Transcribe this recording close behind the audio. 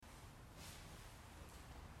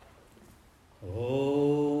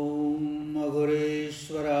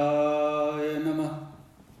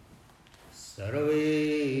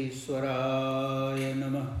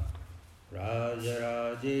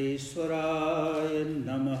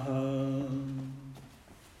नमः।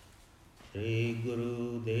 श्री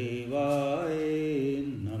गुरुदेवाय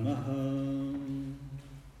नमः।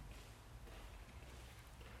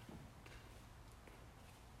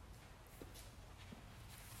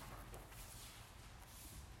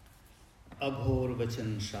 अघोर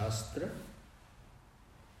वचन शास्त्र,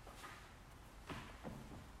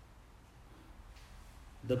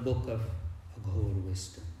 the book of Aghor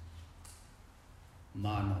wisdom,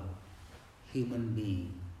 Manav, human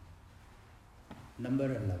being, number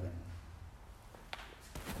 11.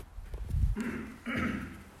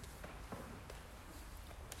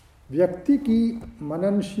 व्यक्ति की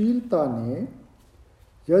मननशीलता ने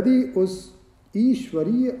यदि उस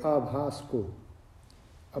ईश्वरीय आभास को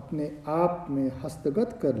अपने आप में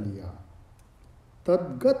हस्तगत कर लिया,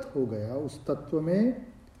 तद्गत हो गया उस तत्व में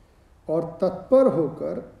और तत्पर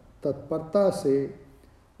होकर तत्परता से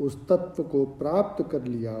उस तत्व को प्राप्त कर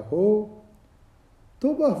लिया हो,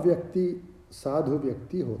 तो वह व्यक्ति साधु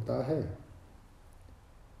व्यक्ति होता है।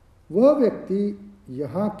 वह व्यक्ति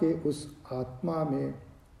यहाँ के उस आत्मा में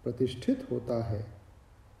प्रतिष्ठित होता है।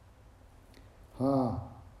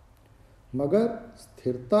 हाँ, मगर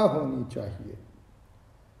स्थिरता होनी चाहिए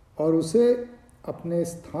और उसे अपने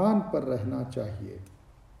स्थान पर रहना चाहिए।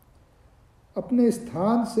 अपने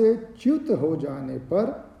स्थान से च्युत हो जाने पर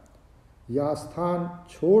या स्थान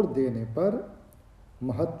छोड़ देने पर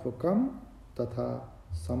महत्व कम तथा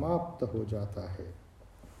समाप्त हो जाता है।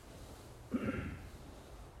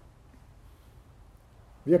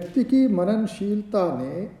 व्यक्ति की मननशीलता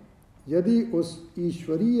ने यदि उस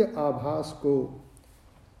ईश्वरीय आभास को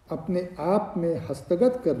अपने आप में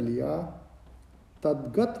हस्तगत कर लिया,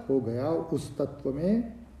 तद्गत हो गया उस तत्व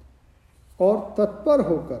में और तत्पर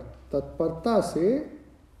होकर तत्परता से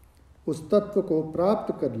उस तत्व को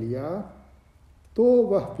प्राप्त कर लिया, तो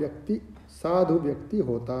वह व्यक्ति साधु व्यक्ति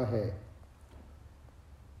होता है।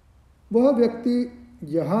 वह व्यक्ति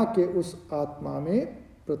यहाँ के उस आत्मा में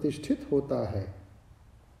प्रतिष्ठित होता है।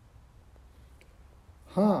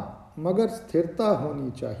 हाँ, मगर स्थिरता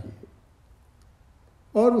होनी चाहिए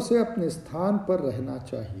और उसे अपने स्थान पर रहना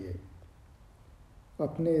चाहिए।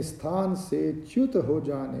 अपने स्थान से च्युत हो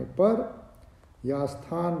जाने पर या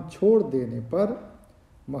स्थान छोड़ देने पर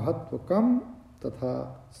महत्व कम तथा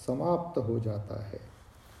समाप्त हो जाता है।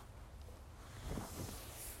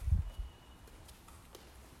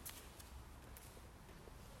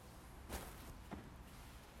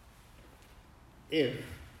 If,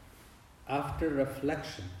 after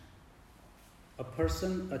reflection, a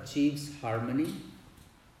person achieves harmony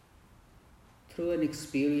through an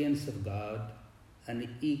experience of God and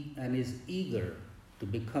is eager to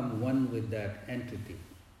become one with that entity,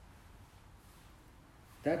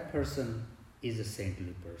 that person is a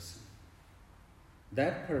saintly person.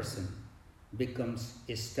 That person becomes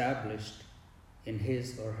established in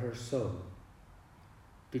his or her soul.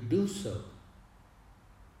 To do so,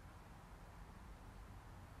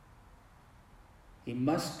 he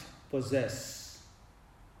must possess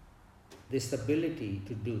this ability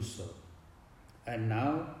to do so, and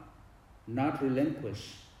now not relinquish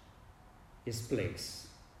his place.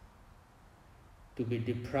 To be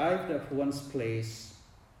deprived of one's place,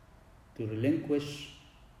 to relinquish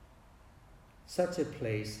such a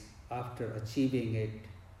place after achieving it,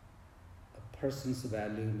 a person's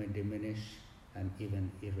value may diminish and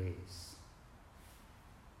even erase.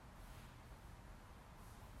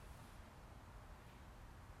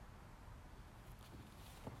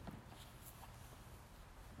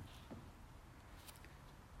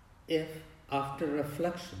 If, after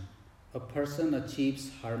reflection, a person achieves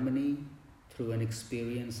harmony through an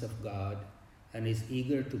experience of God and is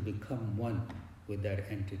eager to become one with that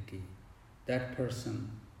entity, that person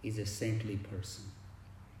is a saintly person.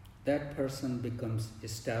 That person becomes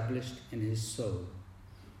established in his soul.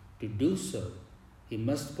 To do so, he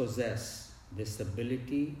must possess this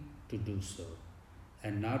ability to do so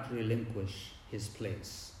and not relinquish his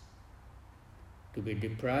place. To be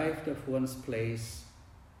deprived of one's place,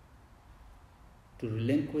 to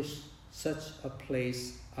relinquish such a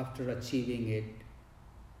place after achieving it,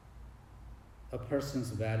 a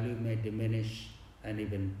person's value may diminish and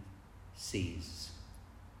even cease.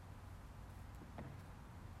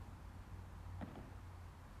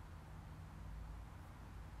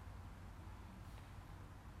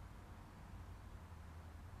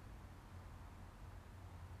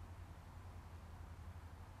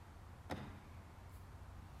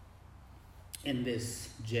 In this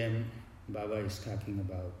gem, Baba is talking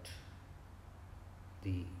about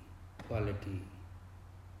the quality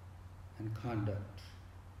and conduct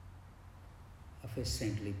of a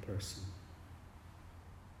saintly person.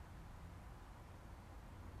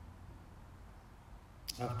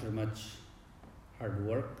 after much hard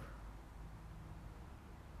work,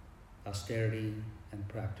 austerity and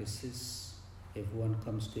practices, if one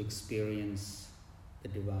comes to experience the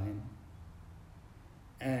divine,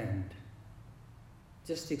 and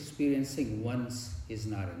just experiencing once is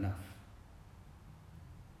not enough.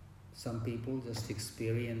 Some people just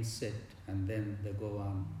experience it and then they go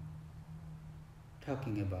on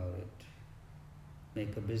talking about it,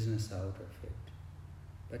 make a business out of it.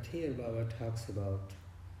 But here Baba talks about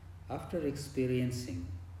after experiencing,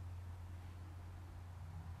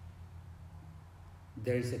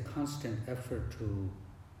 there is a constant effort to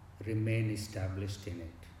remain established in it.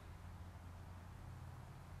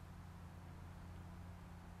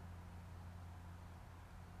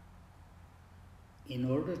 In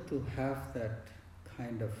order to have that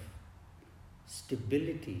kind of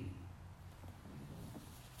stability,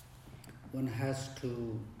 one has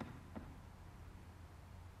to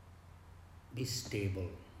be stable.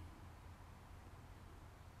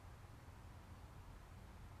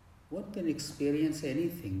 One can experience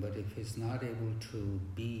anything, but if he's not able to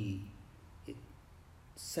be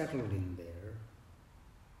settled in there,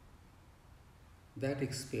 that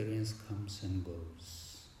experience comes and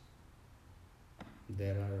goes.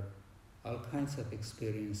 There are all kinds of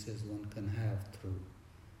experiences one can have through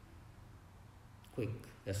quick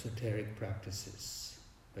esoteric practices,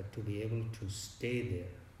 but to be able to stay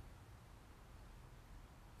there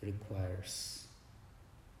requires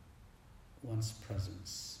one's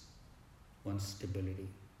presence, one's stability.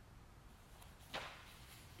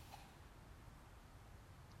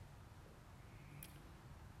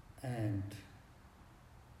 And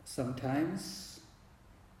sometimes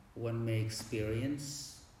one may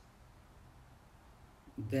experience,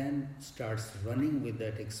 then starts running with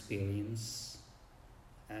that experience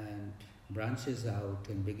and branches out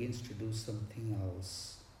and begins to do something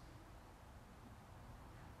else.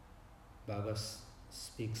 Baba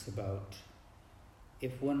speaks about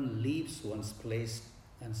if one leaves one's place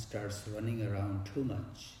and starts running around too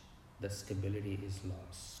much, the stability is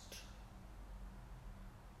lost.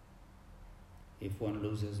 If one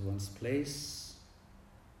loses one's place,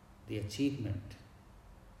 the achievement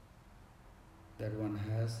that one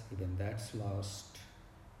has, even that's lost,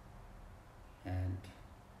 and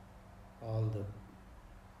all the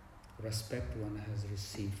respect one has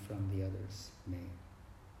received from the others may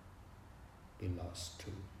be lost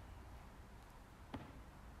too.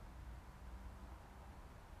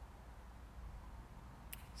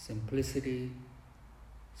 Simplicity,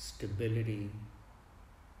 stability,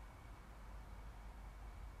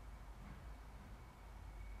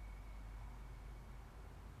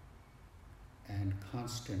 and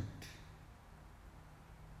constant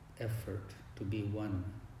effort to be one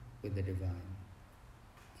with the divine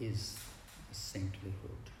is a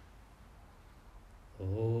saintlyhood.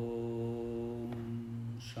 Om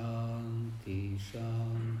Shanti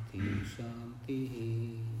Shanti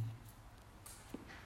Shanti.